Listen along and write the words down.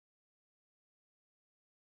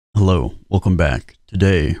Hello, welcome back.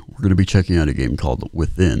 Today, we're going to be checking out a game called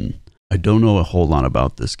Within. I don't know a whole lot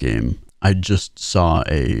about this game. I just saw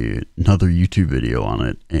another YouTube video on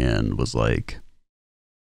it and was like,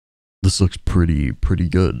 this looks pretty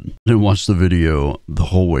good. I didn't watch the video the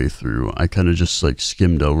whole way through. I kind of just like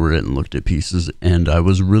skimmed over it and looked at pieces, and I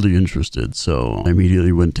was really interested, so I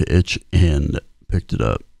immediately went to itch and picked it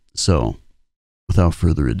up. So, without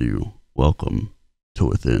further ado, welcome to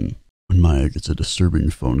Within. When Maya gets a disturbing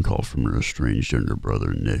phone call from her estranged younger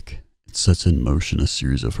brother, Nick, it sets in motion a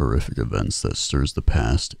series of horrific events that stirs the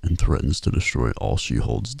past and threatens to destroy all she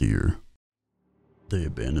holds dear. They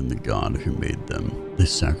abandoned the God who made them. They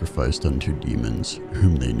sacrificed unto demons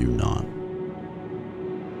whom they knew not.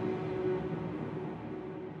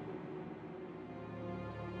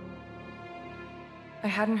 I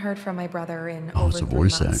hadn't heard from my brother in Oh, over it's a 3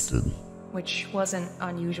 voice months, acted. which wasn't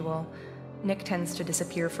unusual. Nick tends to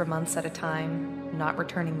disappear for months at a time, not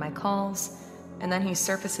returning my calls, and then he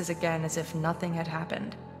surfaces again as if nothing had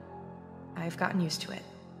happened. I've gotten used to it.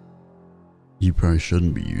 You probably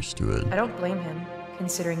shouldn't be used to it. I don't blame him,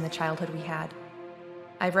 considering the childhood we had.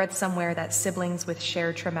 I've read somewhere that siblings with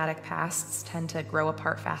shared traumatic pasts tend to grow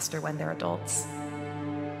apart faster when they're adults.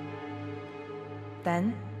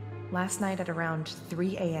 Then, last night at around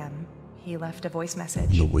 3 a.m., he left a voice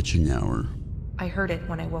message. The witching hour. I heard it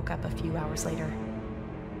when I woke up a few hours later.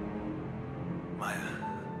 Maya,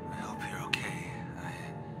 I hope you're okay.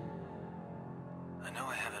 I know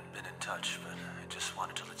I haven't been in touch, but I just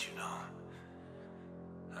wanted to let you know.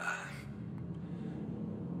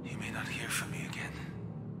 You may not hear from me again.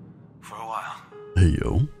 For a while. Hey,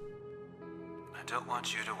 yo. I don't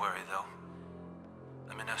want you to worry, though.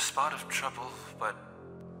 I'm in a spot of trouble, but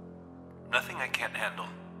nothing I can't handle.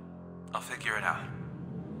 I'll figure it out.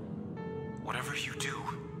 Whatever you do,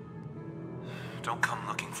 don't come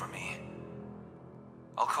looking for me.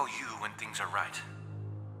 I'll call you when things are right.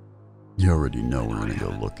 You already know we're I gonna go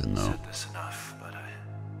haven't looking, though. said this enough, but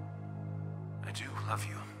I do love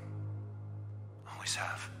you. Always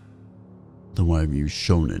have. Then why have you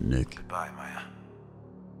shown it, Nick? Goodbye, Maya.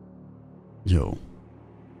 Yo.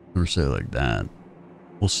 Never say it like that.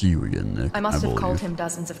 We'll see you again, Nick. I must have called believe. him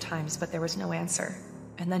dozens of times, but there was no answer,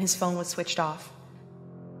 and then his phone was switched off.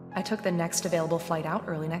 I took the next available flight out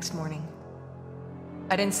early next morning.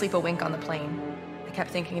 I didn't sleep a wink on the plane. I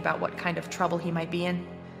kept thinking about what kind of trouble he might be in.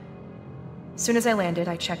 Soon as I landed,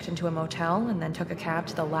 I checked into a motel and then took a cab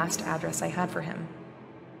to the last address I had for him.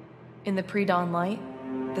 In the pre-dawn light,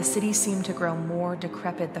 the city seemed to grow more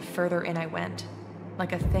decrepit the further in I went,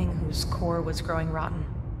 like a thing whose core was growing rotten.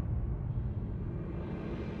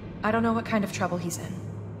 I don't know what kind of trouble he's in,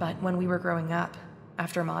 but when we were growing up,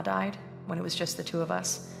 after Ma died, when it was just the two of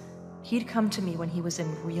us, he'd come to me when he was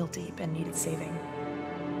in real deep and needed saving.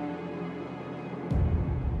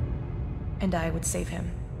 And I would save him.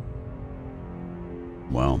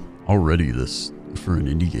 Wow. Already this, for an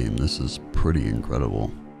indie game, this is pretty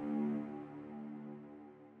incredible.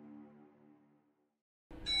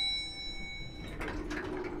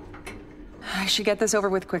 I should get this over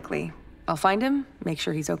with quickly. I'll find him, make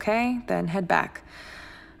sure he's okay, then head back.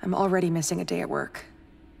 I'm already missing a day at work.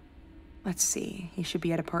 Let's see, he should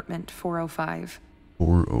be at apartment 405.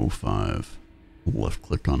 405. Left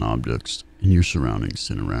click on objects in your surroundings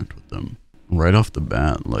to interact with them. Right off the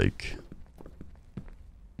bat, like,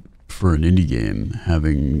 for an indie game,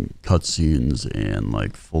 having cutscenes and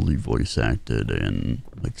like fully voice acted and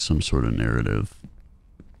like some sort of narrative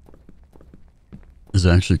is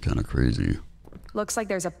actually kind of crazy. Looks like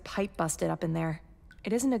there's a pipe busted up in there.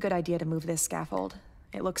 It isn't a good idea to move this scaffold.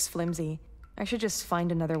 It looks flimsy. I should just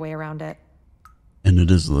find another way around it. And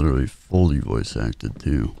it is literally fully voice acted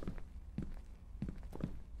too.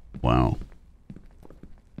 Wow.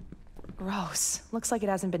 Gross. Looks like it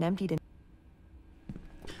hasn't been emptied in.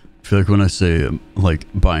 I feel like when I say like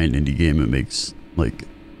buy an indie game, it makes like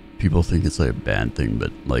people think it's like a bad thing,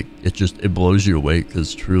 but like it blows you away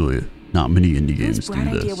because truly not many indie games Whose do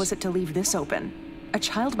bright this. idea was it to leave this open? A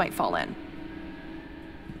child might fall in.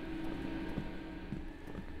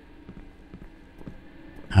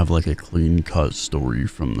 Have like a clean cut story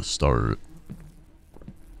from the start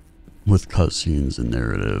with cutscenes and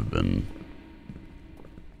narrative, and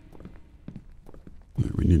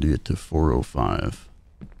we need to get to 405.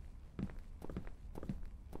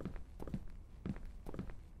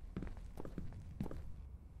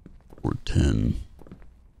 Or 10.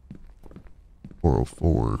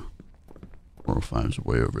 404. 405 is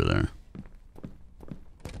way over there.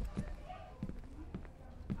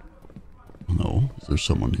 No, is there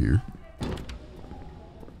someone here?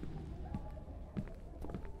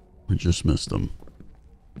 I just missed them.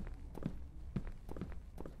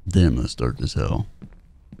 Damn, that's dark as hell.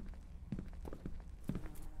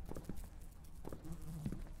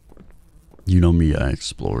 You know me, I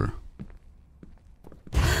explore.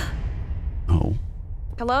 Oh.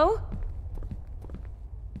 Hello?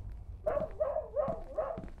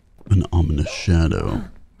 An ominous shadow.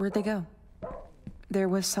 Where'd they go? There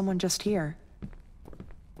was someone just here.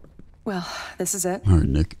 Well, this is it. All right,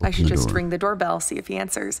 Nick, I should open the just door. ring the doorbell, see if he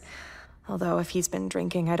answers. Although, if he's been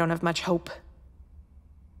drinking, I don't have much hope.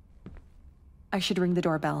 I should ring the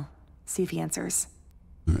doorbell, see if he answers.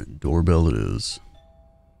 All right, doorbell it is.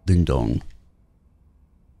 Ding dong.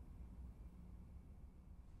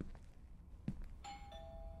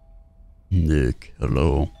 Nick,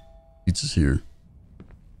 hello. Pizza's here.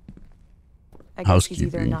 I guess he's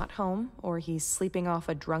either Housekeeping. not home, or he's sleeping off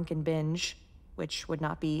a drunken binge, which would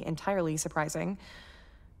not be entirely surprising.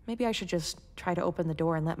 Maybe I should just try to open the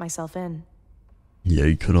door and let myself in. Yeah,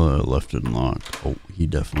 he could have left it unlocked. Oh, he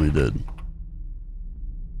definitely did.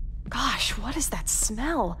 Gosh, what is that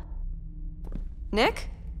smell? Nick?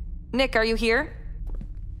 Nick, are you here?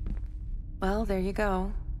 Well, there you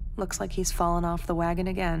go. Looks like he's fallen off the wagon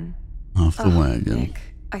again. Off the wagon. Nick,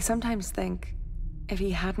 I sometimes think if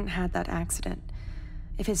he hadn't had that accident,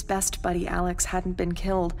 if his best buddy Alex hadn't been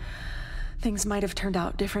killed, things might have turned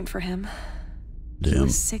out different for him. He Damn.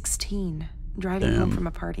 was 16, driving home Damn. from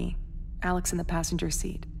a party. Alex in the passenger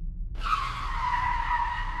seat.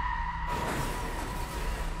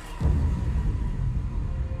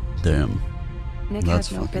 Damn. Nick That's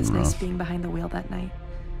had no fucking business rough. being behind the wheel that night.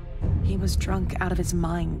 He was drunk out of his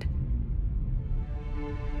mind.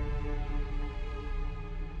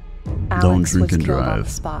 Alex drink was and killed on drive.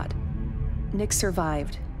 the spot. Nick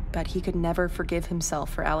survived, but he could never forgive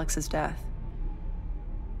himself for Alex's death.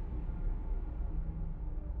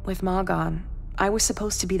 With Ma gone, I was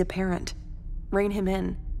supposed to be the parent, rein him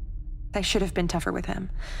in. I should have been tougher with him.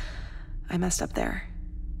 I messed up there.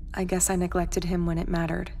 I guess I neglected him when it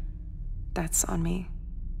mattered. That's on me.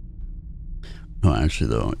 No, actually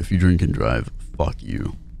though, if you drink and drive, fuck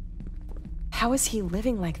you. How is he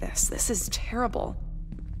living like this? This is terrible.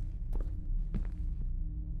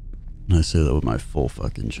 And I say that with my full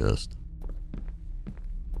fucking chest.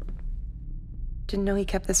 Didn't know he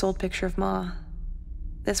kept this old picture of Ma.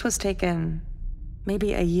 This was taken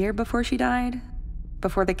maybe a year before she died,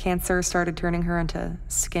 before the cancer started turning her into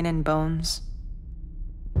skin and bones.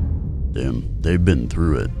 Damn, they've been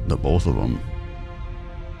through it, the both of them.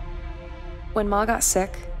 When Ma got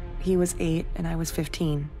sick, he was 8 and I was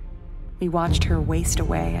 15. We watched her waste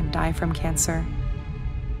away and die from cancer.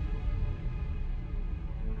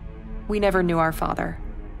 We never knew our father.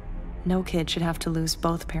 No kid should have to lose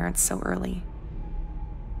both parents so early.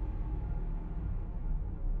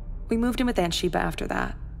 We moved in with Aunt Sheba after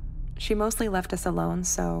that. She mostly left us alone,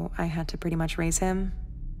 so I had to pretty much raise him.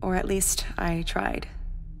 Or at least I tried.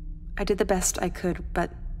 I did the best I could,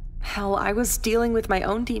 but hell, I was dealing with my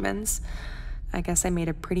own demons. I guess I made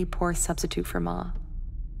a pretty poor substitute for Ma.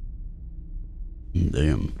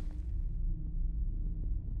 Damn.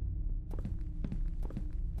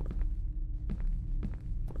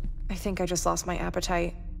 I think I just lost my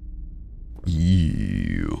appetite.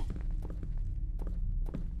 You.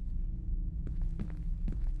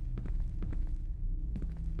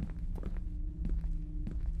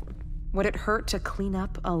 Would it hurt to clean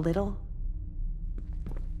up a little?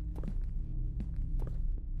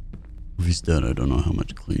 If he's dead, I don't know how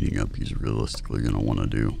much cleaning up he's realistically gonna want to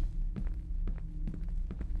do.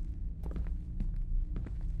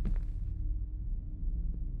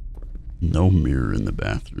 No mirror in the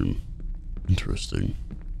bathroom. Interesting.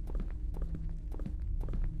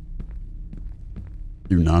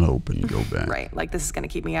 Do not open, go back. Right, like this is gonna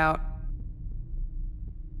keep me out.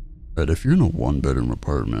 Right, if you're in a one-bedroom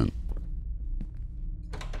apartment,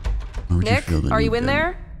 how would Nick, feel that are you in can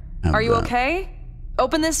there? have Are you that? okay?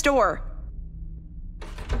 Open this door.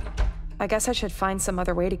 I guess I should find some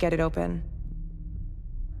other way to get it open.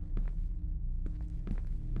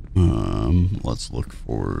 Let's look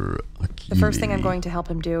for a key. The first thing I'm maybe. going to help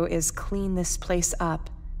him do is clean this place up.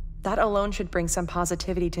 That alone should bring some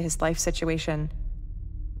positivity to his life situation.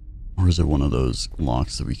 Or is it one of those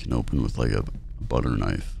locks that we can open with like a butter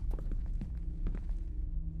knife?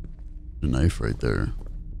 The knife right there.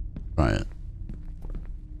 Try it.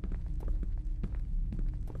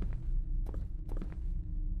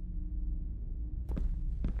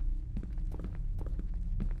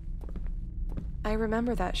 I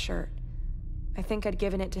remember that shirt. I think I'd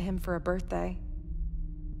given it to him for a birthday.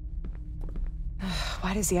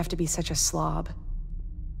 Why does he have to be such a slob?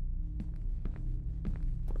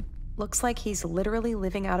 Looks like he's literally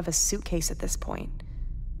living out of a suitcase at this point.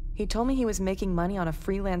 He told me he was making money on a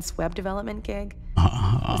freelance web development gig.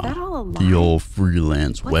 Ah, Was that all a lie? the old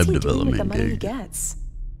freelance What's web he doing with development the money he gig. gets?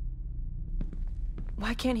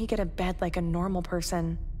 Why can't he get a bed like a normal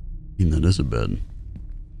person? I mean, that is a bed.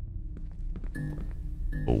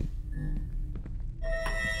 Oh.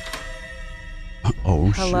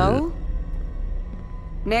 Oh, Hello? shit.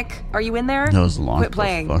 Nick, are you in there? That was locked Quit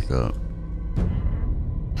playing. the fuck up.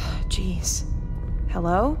 Jeez.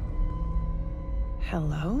 Hello?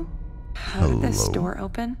 Hello? How did this Hello? door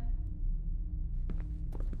open?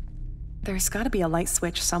 There's gotta be a light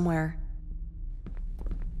switch somewhere.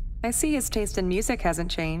 I see his taste in music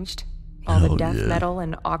hasn't changed. All the Hell death yeah. metal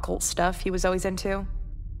and occult stuff he was always into.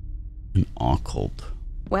 An occult.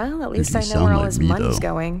 Well, at least Makes I me know where sound all like his me, money's though.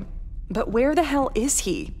 going. But where the hell is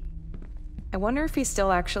he? I wonder if he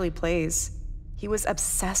still actually plays. He was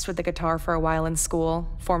obsessed with the guitar for a while in school,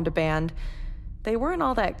 formed a band. They weren't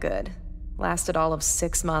all that good. Lasted all of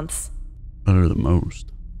 6 months. Better than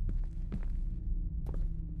most.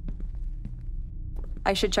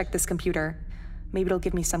 I should check this computer. Maybe it'll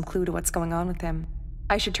give me some clue to what's going on with him.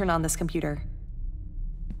 I should turn on this computer.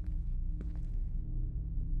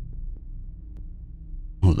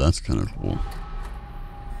 Oh, that's kind of cool.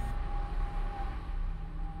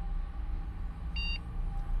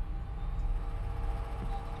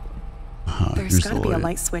 Ah, There's here's gotta the be a light.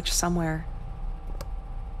 light switch somewhere.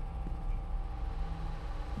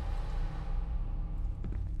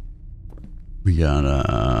 We got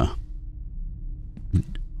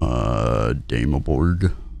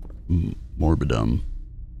Dameborg, Morbidum,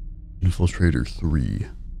 Infiltrator 3,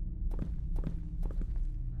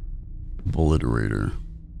 Voliterator,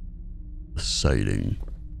 Sighting,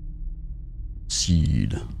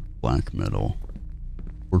 Seed, Black Metal,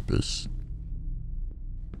 Corpus.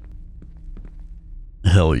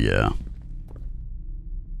 Hell yeah.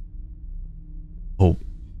 Oh,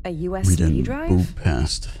 A we USB didn't drive? boot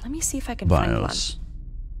past Let me see if I can find one. BIOS.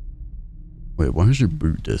 Wait, why is your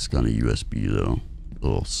boot disk on a USB though? A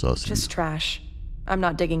little sussy. Just trash. I'm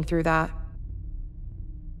not digging through that.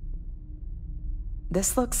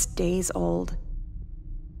 This looks days old.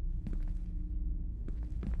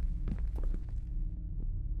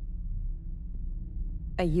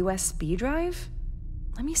 A USB drive?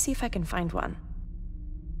 Let me see if I can find one.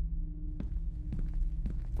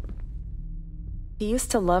 He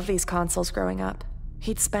used to love these consoles growing up.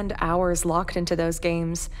 He'd spend hours locked into those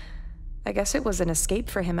games. I guess it was an escape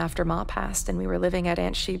for him after Ma passed and we were living at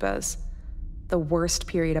Aunt Sheba's. The worst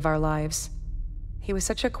period of our lives. He was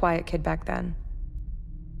such a quiet kid back then.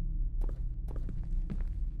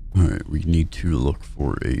 Alright, we need to look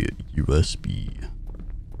for a USB.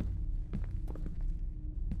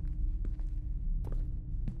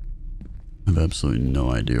 I have absolutely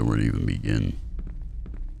no idea where to even begin.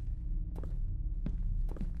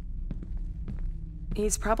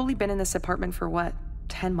 He's probably been in this apartment for what,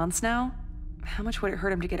 10 months now? How much would it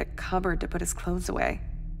hurt him to get a cupboard to put his clothes away?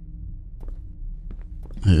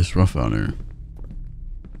 Hey, it's rough out here.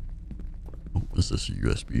 Oh, is this a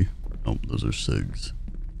USB? Oh, those are cigs.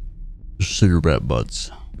 They're cigarette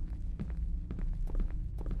butts.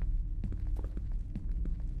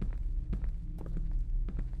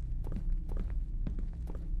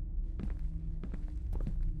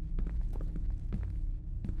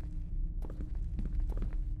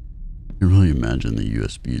 I can really imagine the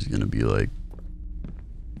USB is going to be like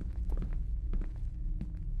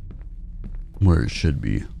where it should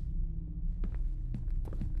be.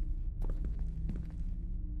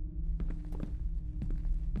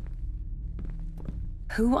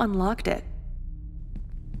 Who unlocked it?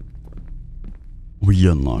 We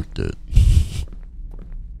unlocked it.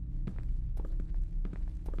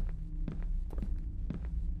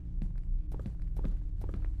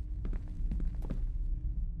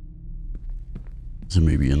 Is it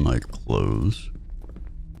maybe in like clothes?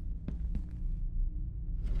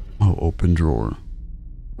 Oh, open drawer.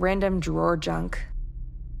 Random drawer junk.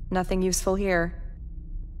 Nothing useful here.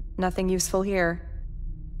 Nothing useful here.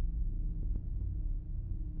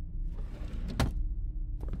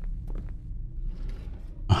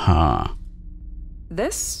 Aha.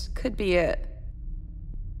 This could be it.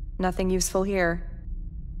 Nothing useful here.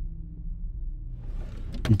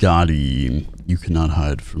 Gotti, you cannot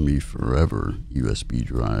hide from me forever. USB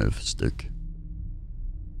drive stick.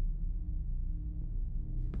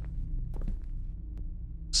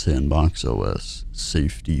 Sandbox OS,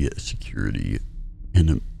 safety, security,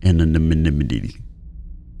 and anonymity.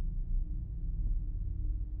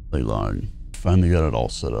 Play log. Finally got it all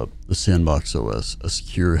set up. The Sandbox OS, a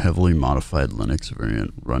secure, heavily modified Linux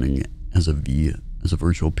variant running as a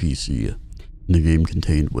virtual PC, and the game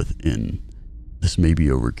contained within. This may be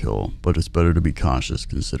overkill, but it's better to be cautious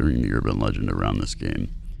considering the urban legend around this game.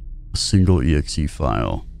 A single exe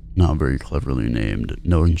file, not very cleverly named,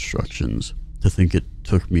 no instructions. To think it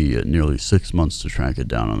took me nearly 6 months to track it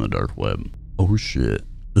down on the dark web. Oh shit.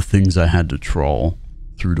 The things I had to trawl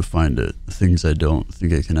through to find it, the things I don't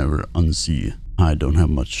think I can ever unsee. I don't have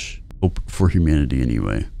much hope for humanity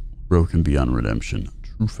anyway. Broken beyond redemption.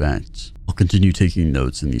 True facts. I'll continue taking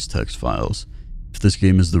notes in these text files. If this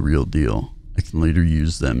game is the real deal, I can later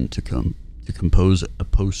use them to compose a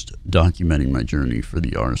post documenting my journey for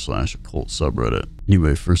the r/occult subreddit.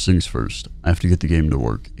 Anyway, first things first, I have to get the game to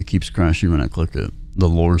work. It keeps crashing when I click it. The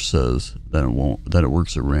lore says that it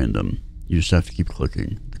works at random. You just have to keep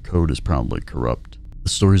clicking. The code is probably corrupt. The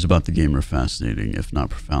stories about the game are fascinating, if not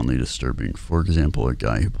profoundly disturbing. For example, a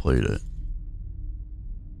guy who played it.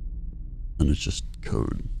 And it's just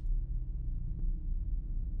code.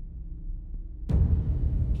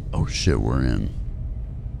 Oh shit, we're in.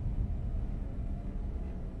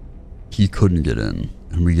 He couldn't get in,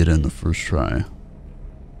 and we get in the first try.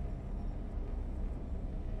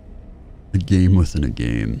 A game within a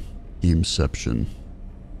game. Gameception.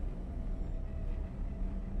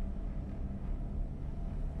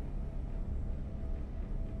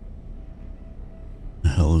 The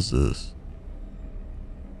hell is this?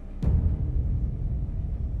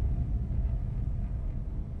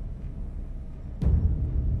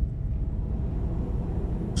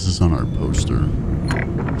 This is on our poster.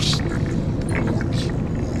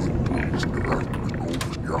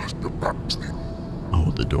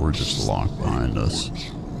 Oh, the door just locked behind us.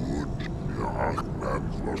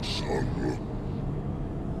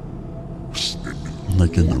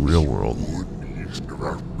 Like in the real world.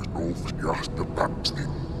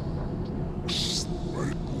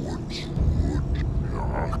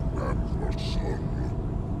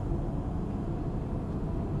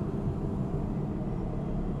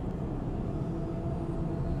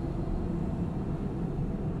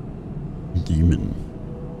 Demon.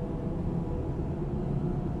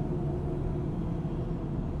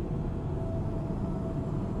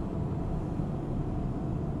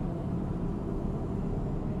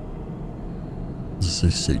 Does it say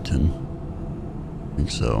Satan? I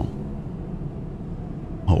think so.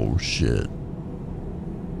 Oh shit.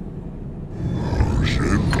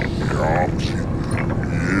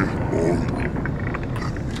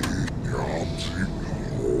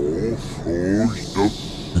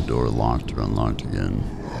 The door locked or unlocked again.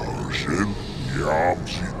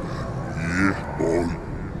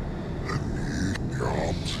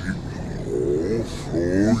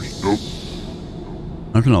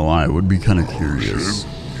 Not gonna lie, I would be kind of curious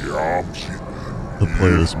to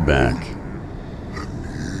play this back,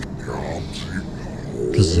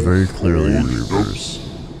 because it's very clearly in reverse.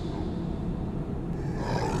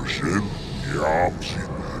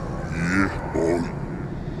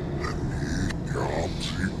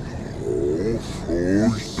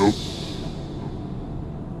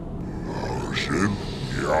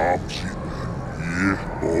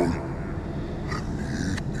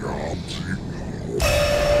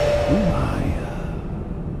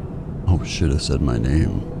 Oh shit, I said my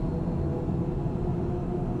name.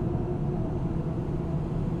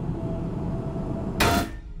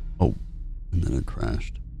 Oh, and then it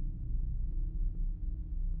crashed.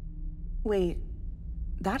 Wait,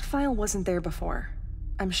 that file wasn't there before.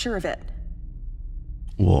 I'm sure of it.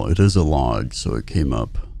 Well, it is a log, so it came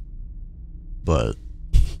up. But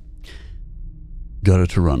got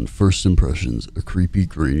it to run. First impressions, a creepy,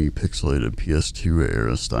 grainy, pixelated PS2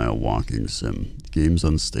 era style walking sim. The game's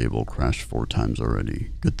unstable, crashed 4 times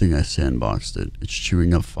already. Good thing I sandboxed it. It's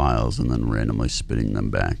chewing up files and then randomly spitting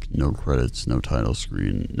them back. No credits, no title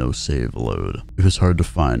screen, no save load. It was hard to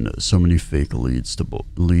find so many fake leads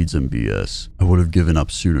and BS. I would have given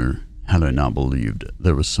up sooner had I not believed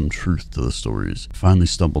there was some truth to the stories. I finally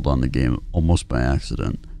stumbled on the game almost by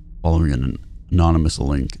accident, following an anonymous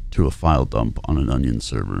link to a file dump on an Onion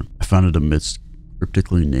server. I found it amidst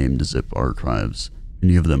cryptically named zip archives,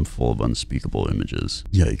 many of them full of unspeakable images.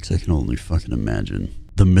 Yikes, I can only fucking imagine.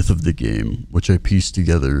 The myth of the game, which I pieced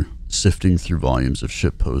together sifting through volumes of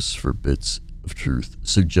shitposts for bits of truth,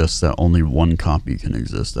 suggests that only one copy can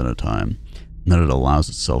exist at a time, and that it allows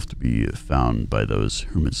itself to be found by those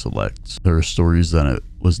whom it selects. There are stories that it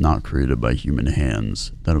was not created by human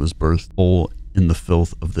hands, that it was birthed whole in the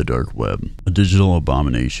filth of the dark web, a digital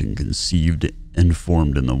abomination conceived and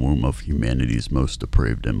formed in the womb of humanity's most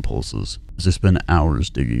depraved impulses. As I spend hours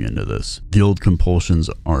digging into this, the old compulsions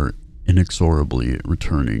are inexorably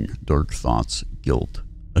returning: dark thoughts, guilt,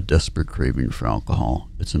 a desperate craving for alcohol.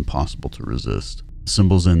 It's impossible to resist. The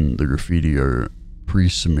symbols in the graffiti are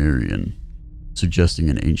pre-Sumerian, suggesting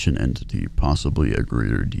an ancient entity, possibly a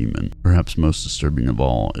greater demon. Perhaps most disturbing of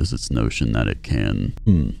all is its notion that it can...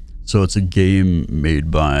 So it's a game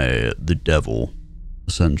made by the devil,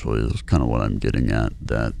 essentially, is kind of what I'm getting at,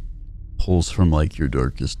 that pulls from like your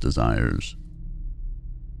darkest desires.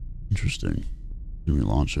 Interesting. Can we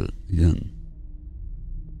launch it again?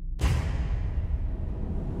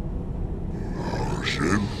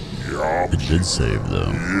 It did save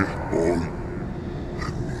though.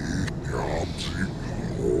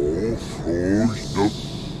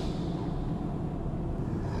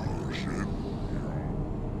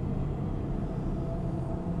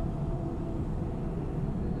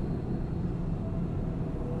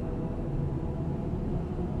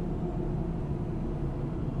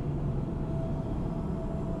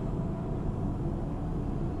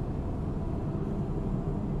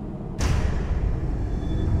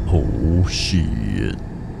 Oh shit.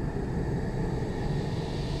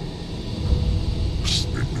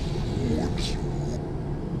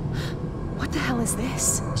 What the hell is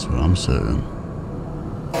this? That's what I'm saying.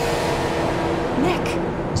 Nick!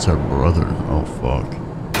 It's our brother. Oh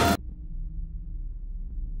fuck.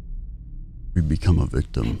 We become a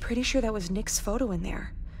victim. I'm pretty sure that was Nick's photo in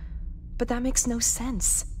there. But that makes no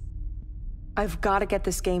sense. I've got to get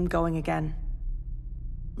this game going again.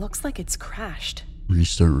 Looks like it's crashed.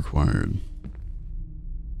 Restart required.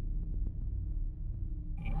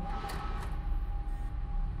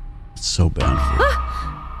 It's so bad for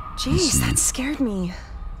Jeez, PC. that scared me.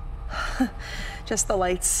 Just the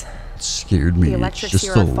lights. It scared me. The It's electrics just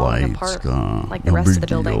here the are falling lights, apart, God. like the No rest of big the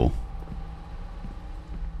building. deal.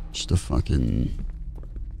 Just a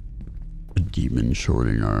demon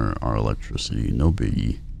shorting our electricity. No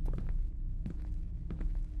biggie.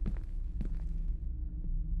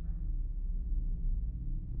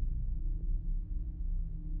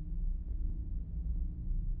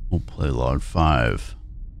 We'll play log 5.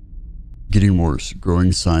 Getting worse.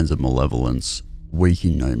 Growing signs of malevolence.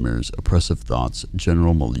 Waking nightmares. Oppressive thoughts.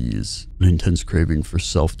 General malaise. An intense craving for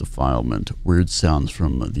self-defilement. Weird sounds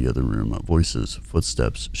from the other room. Voices.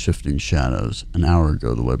 Footsteps. Shifting shadows. An hour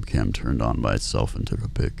ago the webcam turned on by itself and took a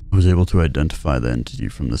pic. I was able to identify the entity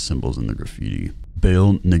from the symbols in the graffiti.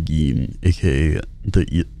 Baal Nagin, aka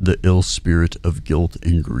the ill spirit of guilt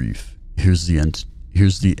and grief. Here's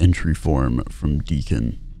the entry form from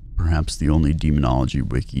Deacon. Perhaps the only demonology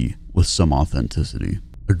wiki with some authenticity.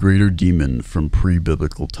 A greater demon from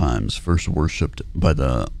pre-biblical times, first worshipped by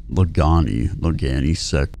the Logani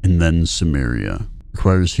sect and then Samaria.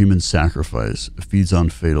 Requires human sacrifice, feeds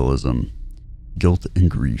on fatalism, guilt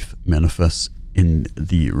and grief, manifests in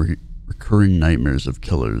the recurring nightmares of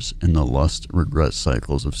killers, in the lust, regret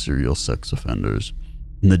cycles of serial sex offenders,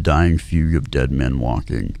 in the dying fugue of dead men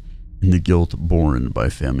walking, in the guilt borne by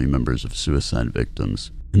family members of suicide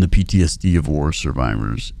victims, in the PTSD of war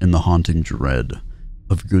survivors, in the haunting dread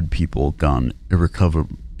of good people gone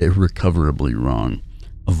irrecoverably wrong,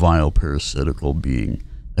 a vile parasitical being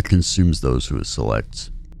that consumes those who it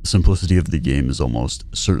selects. The simplicity of the game is almost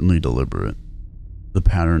certainly deliberate. The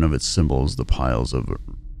pattern of its symbols, the piles of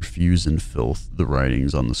refuse and filth, the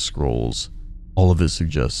writings on the scrolls, all of it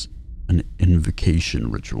suggests an invocation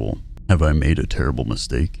ritual. Have I made a terrible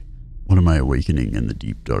mistake? What am I awakening in the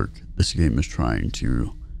deep dark? This game is trying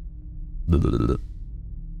to...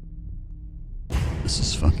 This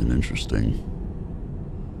is fucking interesting.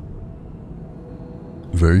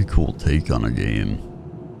 Very cool take on a game.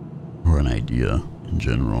 Or an idea in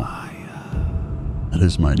general. That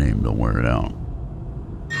is my name, don't wear it out.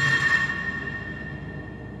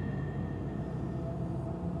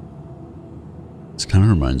 This kind of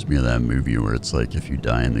reminds me of that movie where it's like if you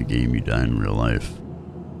die in the game, you die in real life.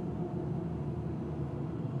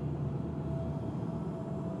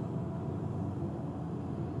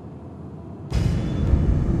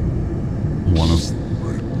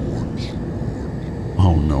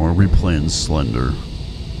 Oh no, are we playing Slender?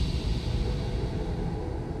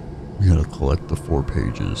 We gotta collect the 4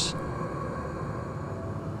 pages.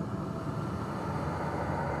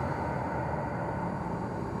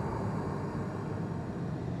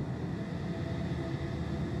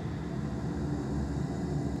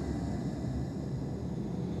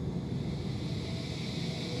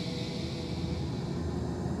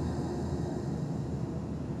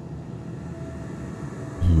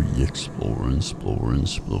 We exploring.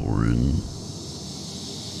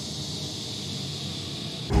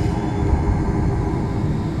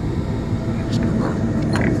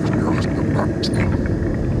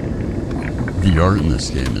 The art in this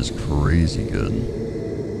game is crazy good.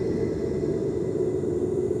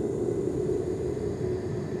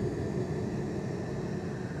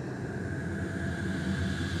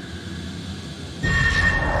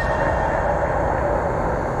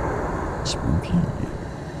 Spooky.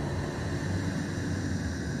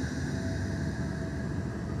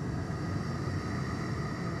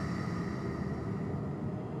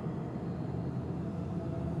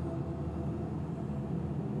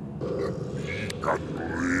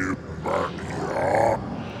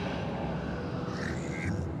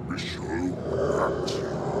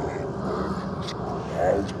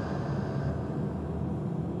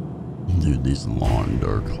 Dude, these long,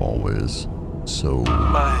 dark hallways. So...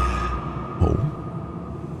 Maya,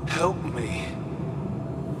 Oh. help me.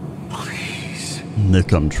 Please.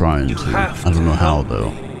 Nick, I'm trying You to. have I don't to know how, help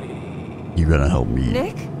though. me. You gotta help me.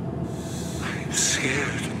 Nick? I'm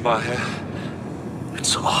scared, Maya.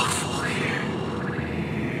 It's awful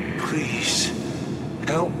here. Please,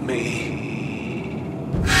 help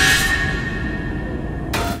me.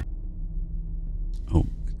 Oh,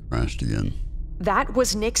 it crashed again. That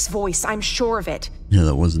was Nick's voice, I'm sure of it. Yeah,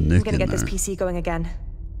 that wasn't Nick I'm gonna in get there. this PC going again.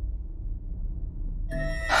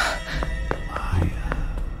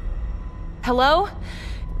 Hello?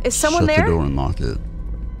 Is someone Shut there? the door and lock it.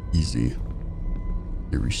 Easy.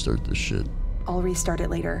 You restart this shit. I'll restart it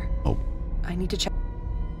later. Oh, I need to check.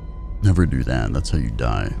 never do that. That's how you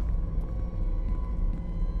die.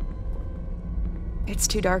 It's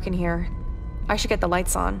too dark in here. I should get the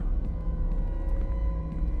lights on.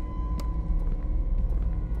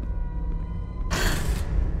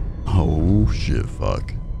 Oh, shit,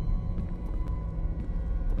 fuck.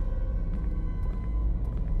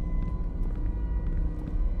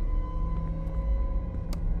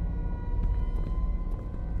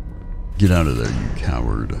 Get out of there, you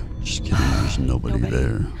coward. Just kidding, there's nobody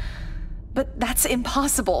there. But that's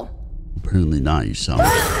impossible. Apparently not, you saw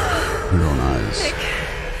with your own eyes.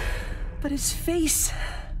 But his face...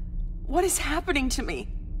 What is happening to me?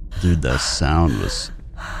 Dude, that sound was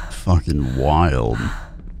fucking wild.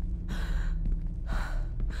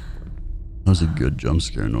 That was a good jump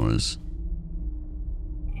scare noise.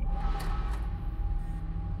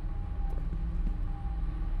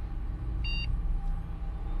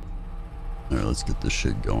 Alright, let's get this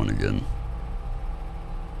shit going again.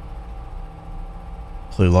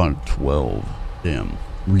 Play log 12. Damn,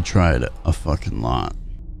 we tried a fucking lot.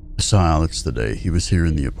 I saw Alex today. He was here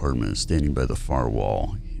in the apartment, standing by the far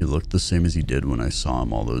wall. He looked the same as he did when I saw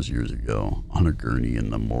him all those years ago, on a gurney in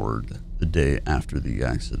the morgue, the day after the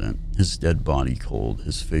accident. His dead body cold,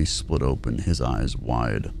 his face split open, his eyes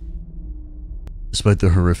wide. Despite the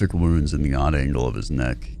horrific wounds and the odd angle of his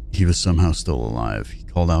neck, he was somehow still alive. He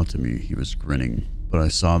called out to me. He was grinning, but I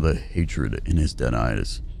saw the hatred in his dead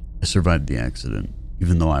eyes. I survived the accident,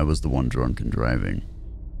 even though I was the one drunk and driving.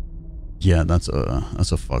 Yeah, that's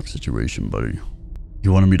a fuck situation, buddy. He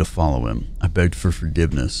wanted me to follow him. I begged for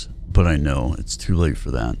forgiveness, but I know it's too late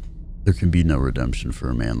for that. There can be no redemption for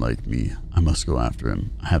a man like me. I must go after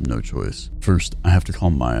him. I have no choice. First, I have to call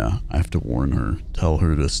Maya. I have to warn her, tell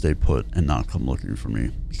her to stay put and not come looking for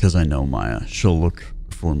me. Because I know Maya. She'll look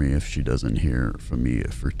for me if she doesn't hear from me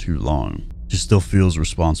for too long. She still feels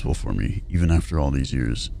responsible for me, even after all these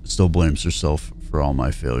years. Still blames herself for all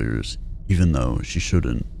my failures, even though she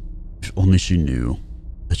shouldn't. If only she knew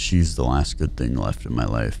that she's the last good thing left in my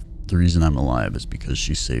life. The reason I'm alive is because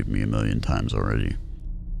she saved me a million times already.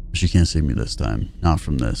 But she can't save me this time, not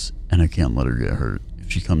from this, and I can't let her get hurt.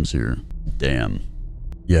 If she comes here, damn.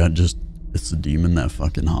 Yeah, it's the demon that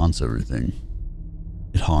fucking haunts everything.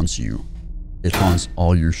 It haunts you. It haunts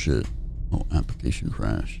all your shit. Oh, application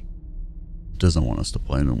crash. It doesn't want us to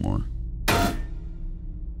play no more.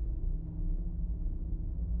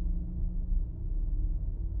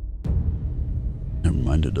 Never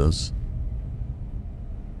mind, it does.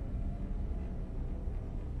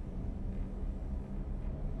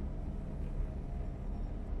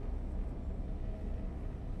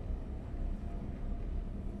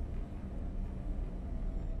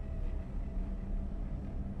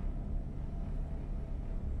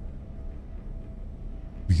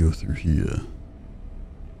 We go through here.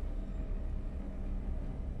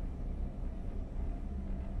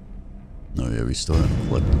 Oh yeah, we still have to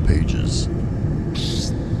collect the pages.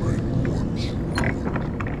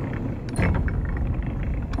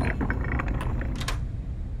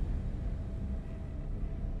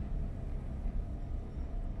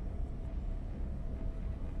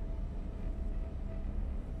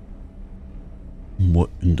 What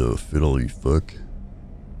in the fiddly fuck?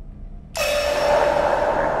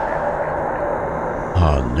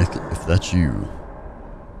 Ah, Nick, if that's you,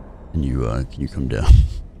 can you come down?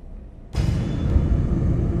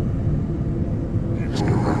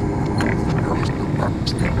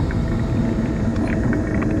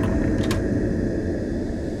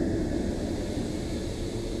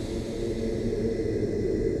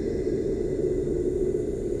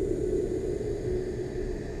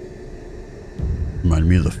 Remind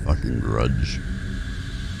me of the fucking Grudge.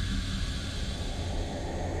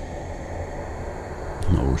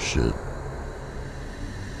 Oh shit.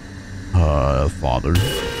 Father.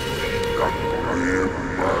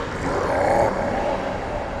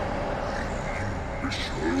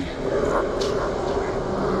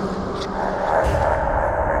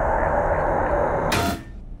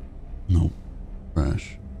 Nope.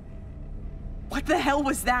 Crash. What the hell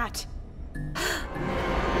was that?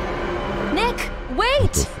 Nick, What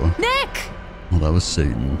wait! the fuck? Nick! Well, that was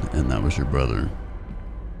Satan, and that was your brother.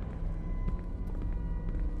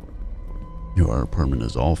 Our apartment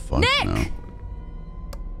is all fucked Nick! now.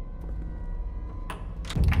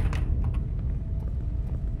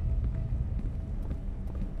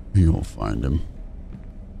 You'll find him.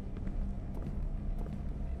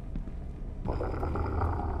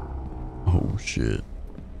 Oh shit.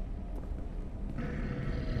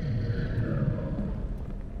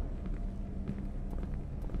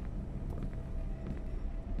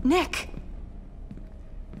 Nick!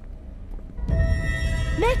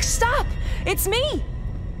 Nick, stop! It's me!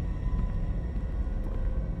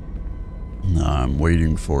 Nah, I'm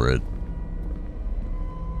waiting for it.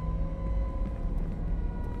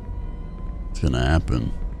 It's gonna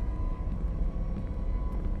happen.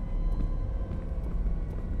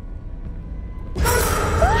 What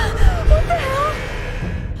the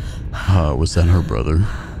hell? Was that her brother?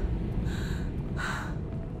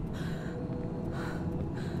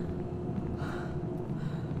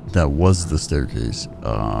 That was the staircase.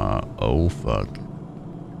 Oh fuck.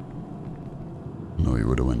 No, he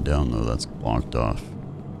would have went down though. That's blocked off.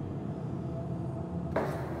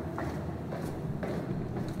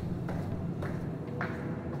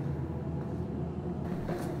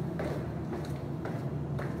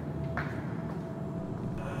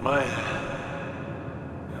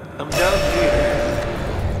 I'm down here.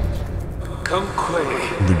 Come quick.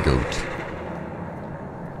 The goat.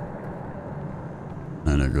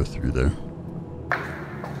 And I go through there.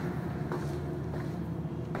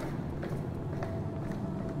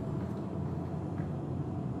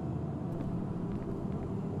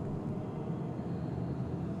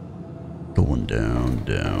 Going down,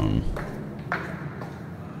 down.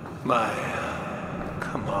 Maya,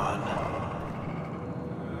 come on.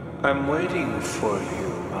 I'm waiting for you,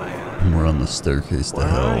 Maya. And we're on the staircase to Where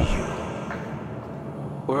are hell.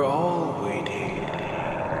 you? We're all waiting.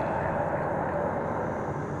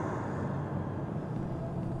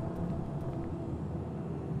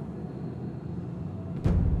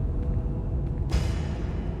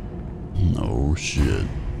 No shit.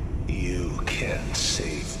 You can't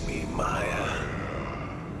save me, Maya.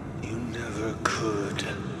 You never could.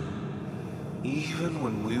 Even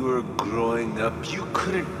when we were growing up, you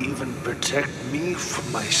couldn't even protect me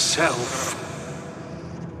from myself.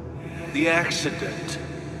 The accident,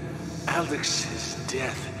 Alex's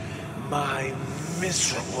death, my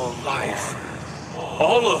miserable life,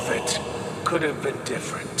 all of it could have been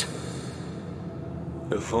different.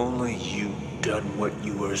 If only you'd done what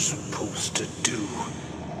you were supposed to do.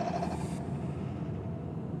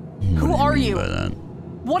 Who are you? By that?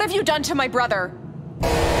 What have you done to my brother?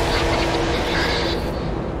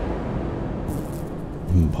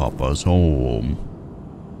 Papa's home.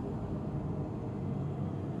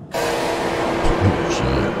 Oh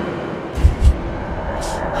shit.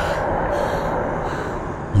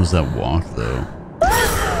 What was that walk though?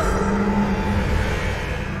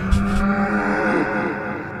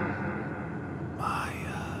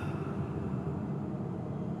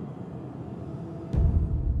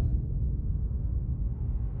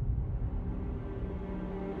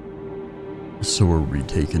 So were we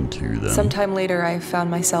taken to then? Sometime later, I found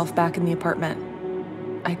myself back in the apartment.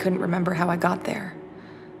 I couldn't remember how I got there.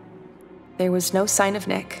 There was no sign of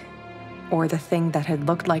Nick, or the thing that had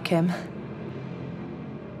looked like him.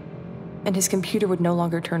 And his computer would no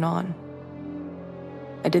longer turn on.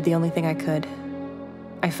 I did the only thing I could.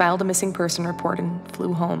 I filed a missing person report and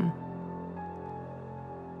flew home.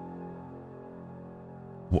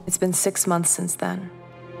 It's been 6 months since then.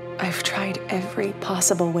 I've tried every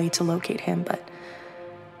possible way to locate him, but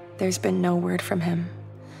there's been no word from him.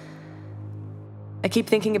 I keep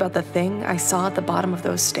thinking about the thing I saw at the bottom of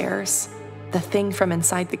those stairs, the thing from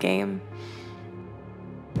inside the game.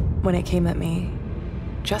 When it came at me,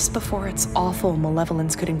 just before its awful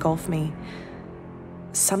malevolence could engulf me,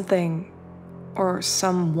 something or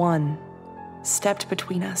someone stepped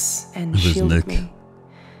between us and It was shielded Nick. me.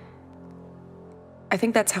 I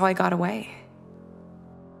think that's how I got away.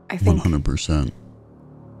 I think 100%.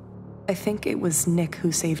 it was Nick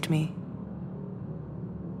who saved me.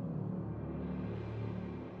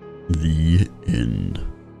 The end.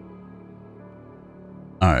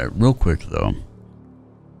 Alright, real quick though.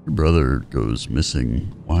 Your brother goes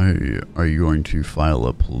missing. Why are you going to file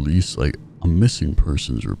a missing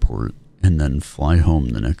persons report and then fly home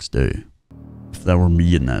the next day? If that were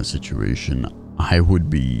me in that situation, I would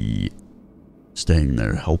be staying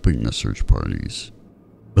there helping the search parties.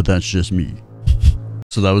 But that's just me.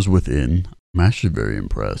 So that was Within. I'm actually very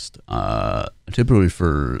impressed. Typically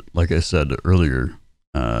for, like I said earlier,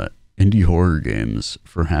 indie horror games,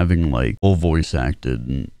 for having like full voice acted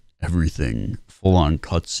and everything, full on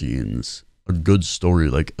cutscenes, a good story,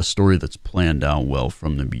 like a story that's planned out well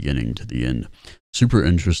from the beginning to the end. Super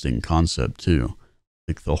interesting concept too.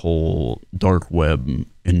 Like the whole dark web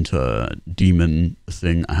into demon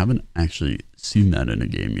thing. I haven't actually seen that in a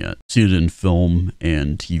game yet. Seen it in film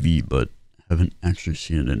and TV, but haven't actually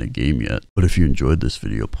seen it in a game yet. But if you enjoyed this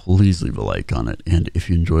video, please leave a like on it. And if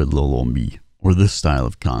you enjoyed Lolo Me or this style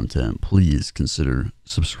of content, please consider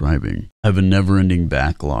subscribing. I have a never-ending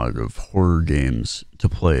backlog of horror games to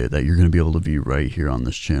play that you're going to be able to view right here on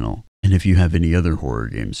this channel. And if you have any other horror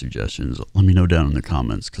game suggestions, let me know down in the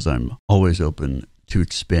comments, because I'm always open to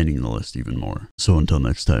expanding the list even more. So until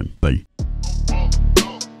next time, bye.